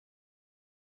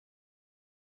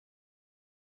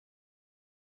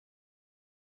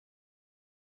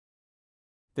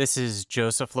This is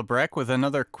Joseph Lebrec with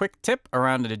another quick tip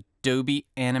around Adobe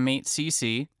Animate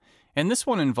CC, and this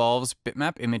one involves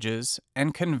bitmap images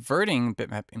and converting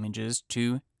bitmap images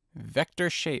to vector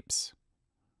shapes.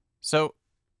 So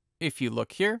if you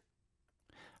look here,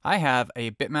 I have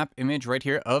a bitmap image right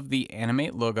here of the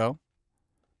Animate logo,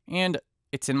 and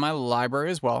it's in my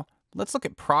library as well. Let's look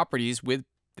at properties with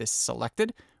this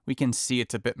selected. We can see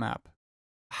it's a bitmap.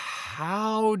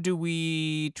 How do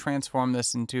we transform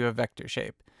this into a vector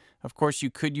shape? Of course, you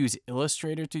could use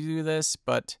Illustrator to do this,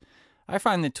 but I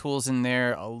find the tools in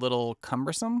there a little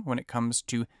cumbersome when it comes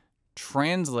to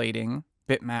translating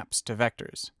bitmaps to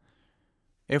vectors.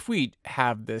 If we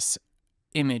have this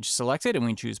image selected and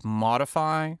we choose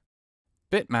Modify,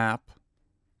 Bitmap,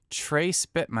 Trace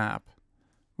Bitmap,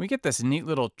 we get this neat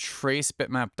little Trace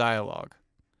Bitmap dialog.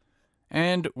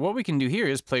 And what we can do here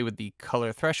is play with the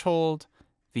color threshold,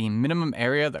 the minimum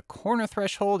area, the corner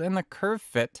threshold, and the curve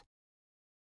fit.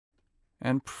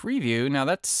 And preview, now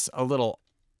that's a little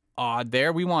odd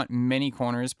there. We want many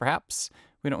corners perhaps.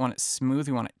 We don't want it smooth,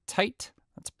 we want it tight.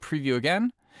 Let's preview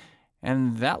again.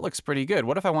 And that looks pretty good.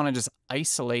 What if I want to just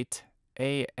isolate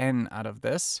AN out of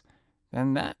this?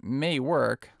 Then that may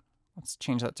work. Let's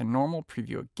change that to normal,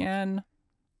 preview again.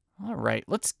 All right,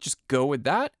 let's just go with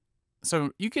that.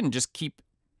 So you can just keep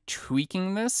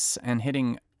tweaking this and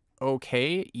hitting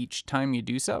OK each time you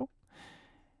do so.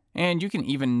 And you can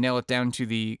even nail it down to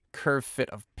the curve fit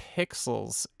of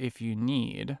pixels if you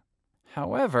need.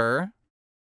 However,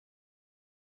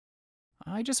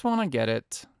 I just want to get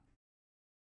it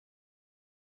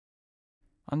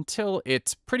until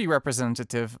it's pretty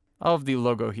representative of the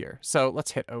logo here. So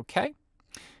let's hit OK.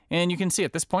 And you can see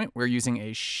at this point we're using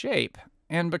a shape.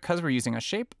 And because we're using a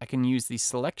shape, I can use the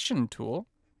selection tool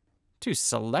to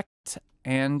select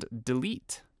and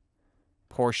delete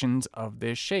portions of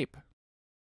this shape.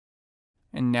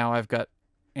 And now I've got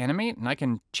Animate, and I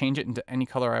can change it into any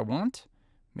color I want.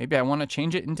 Maybe I want to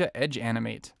change it into Edge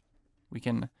Animate. We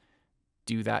can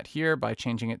do that here by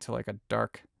changing it to like a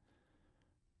dark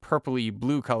purpley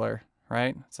blue color,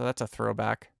 right? So that's a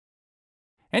throwback.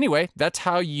 Anyway, that's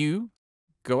how you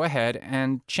go ahead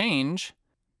and change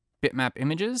bitmap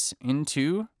images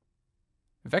into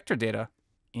vector data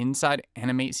inside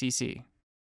Animate CC.